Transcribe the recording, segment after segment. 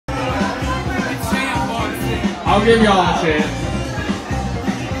I'll give y'all a chance.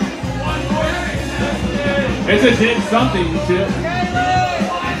 It's a did something, Chip.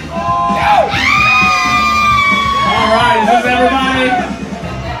 Alright, is this everybody?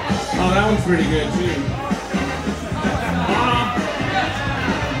 Oh, that one's pretty good too.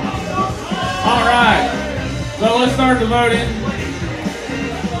 Alright, so let's start the voting.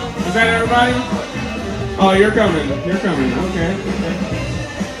 Is that everybody? Oh, you're coming. You're coming. Okay.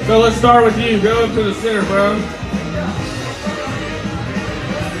 So let's start with you. Go up to the center, bro.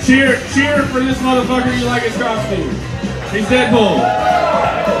 Cheer for this motherfucker. You like his costume. He's Deadpool.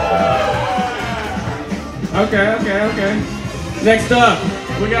 Okay. Next up,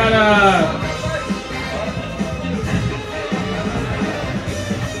 we got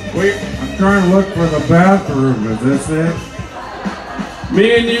I'm trying to look for the bathroom. Is this it?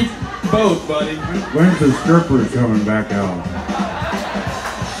 Me and you both, buddy. When's the strippers coming back out?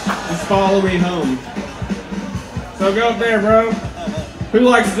 Just follow me home. So go up there, bro. Who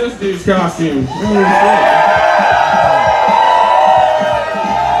likes this dude's costume? That's all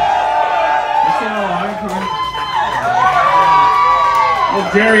right, huh? Oh,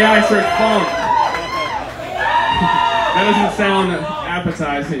 geriatric funk. That doesn't sound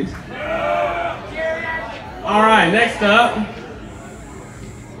appetizing. All right, next up.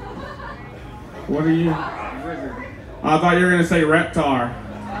 What are you? I thought you were gonna say Reptar.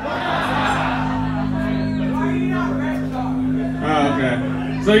 Oh, okay.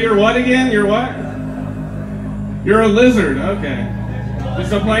 So you're what again? You're what? You're a lizard. Okay.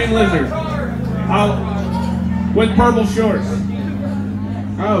 Just a plain lizard. With purple shorts.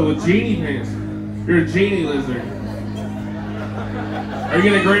 Oh, with genie pants. You're a genie lizard. Are you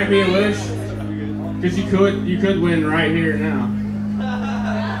gonna grant me a wish? Because you could win right here now.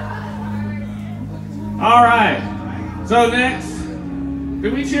 All right. So next,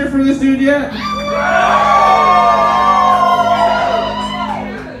 did we cheer for this dude yet?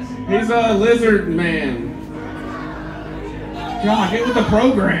 He's a lizard man. God, get with the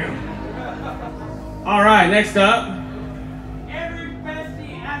program. All right, next up.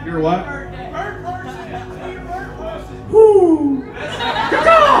 You're what? Woo!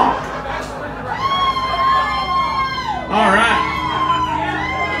 All right.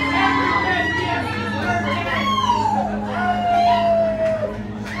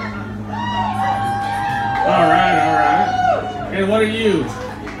 All right. And what are you?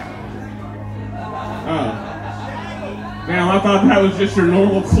 Oh. Damn, I thought that was just your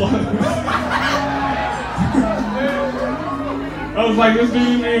normal clothes. I was like, this dude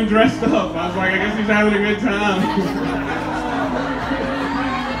isn't even dressed up. I was like, I guess he's having a good time.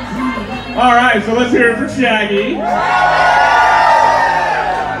 All right, so let's hear it for Shaggy. All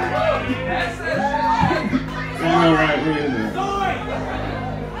right, what is it?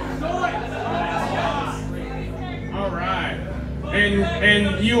 All right,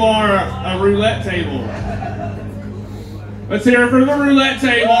 and you are a roulette table. Let's hear it for the roulette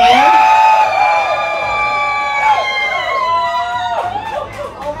table.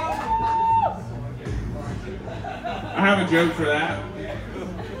 I have a joke for that.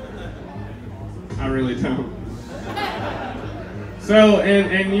 I really don't. So,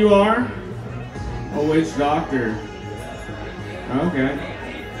 and you are a witch doctor. Okay.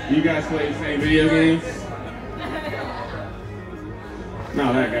 You guys play the same video games?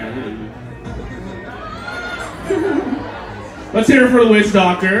 No, that guy didn't. Let's hear it for the witch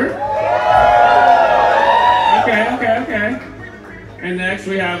doctor. Okay. And next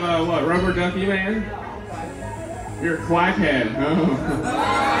we have, what, Rubber Ducky Man? You're a quackhead. Oh.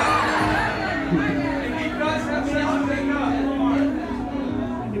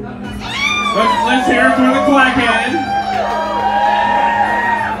 Let's hear it for the quackhead.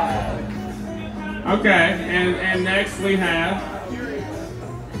 Okay, and next we have...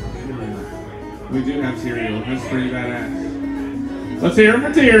 We do have Cereal. That's pretty badass. Let's hear it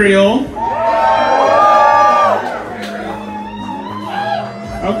for Cereal.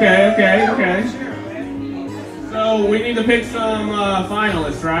 Okay. So we need to pick some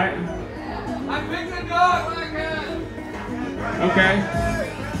finalists, right? I picked a dog when I can. Okay.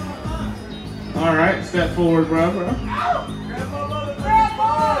 All right, step forward, bro.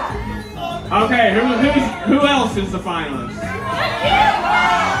 Okay, who else is the finalist?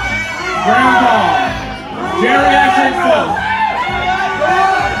 Grandpa. Geriatric folk.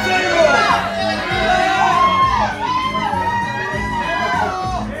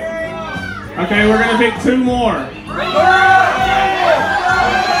 Okay, we're gonna pick two more.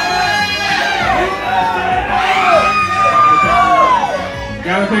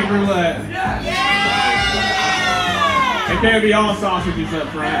 Gotta pick roulette. It can't be all sausages up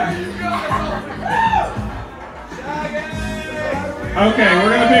front. Okay, we're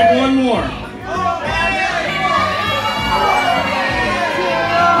gonna pick one more.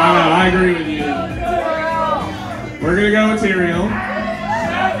 I know, I agree with you. We're gonna go with Tyrael.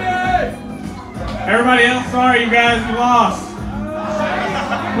 Everybody else, sorry you guys, you lost.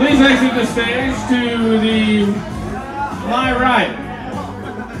 Please exit the stage to my right.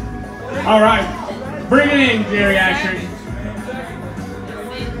 All right, bring it in, geriatric.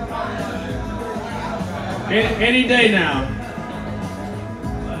 Any day now.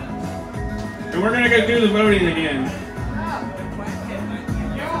 And we're gonna go do the voting again.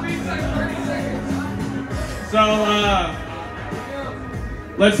 So,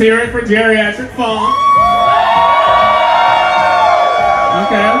 let's hear it for geriatric funk.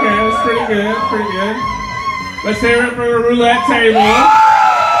 Okay, that's pretty good, pretty good. Let's hear it for the roulette table.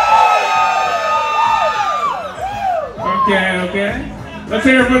 Okay. Let's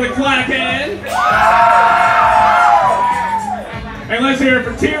hear it for the clackhead. And let's hear it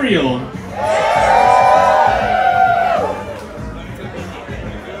for Tyrael.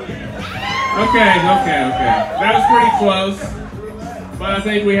 Okay. That was pretty close. But I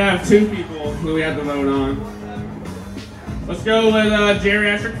think we have two people who we have to vote on. Let's go with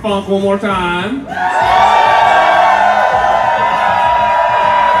geriatric funk one more time.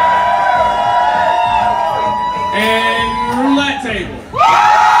 And roulette table.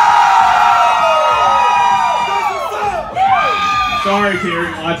 Sorry,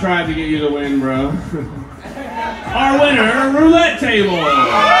 Tyrael, I tried to get you to win, bro. Our winner, roulette table.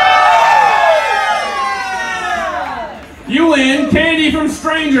 You win candy from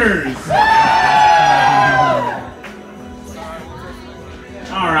strangers.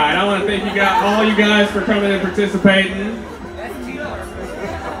 All right, I want to thank all you guys for coming and participating.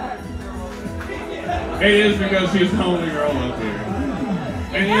 It is because she's the only girl up here.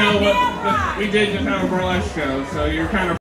 And you know what? We did just have a burlesque show, so you're kind of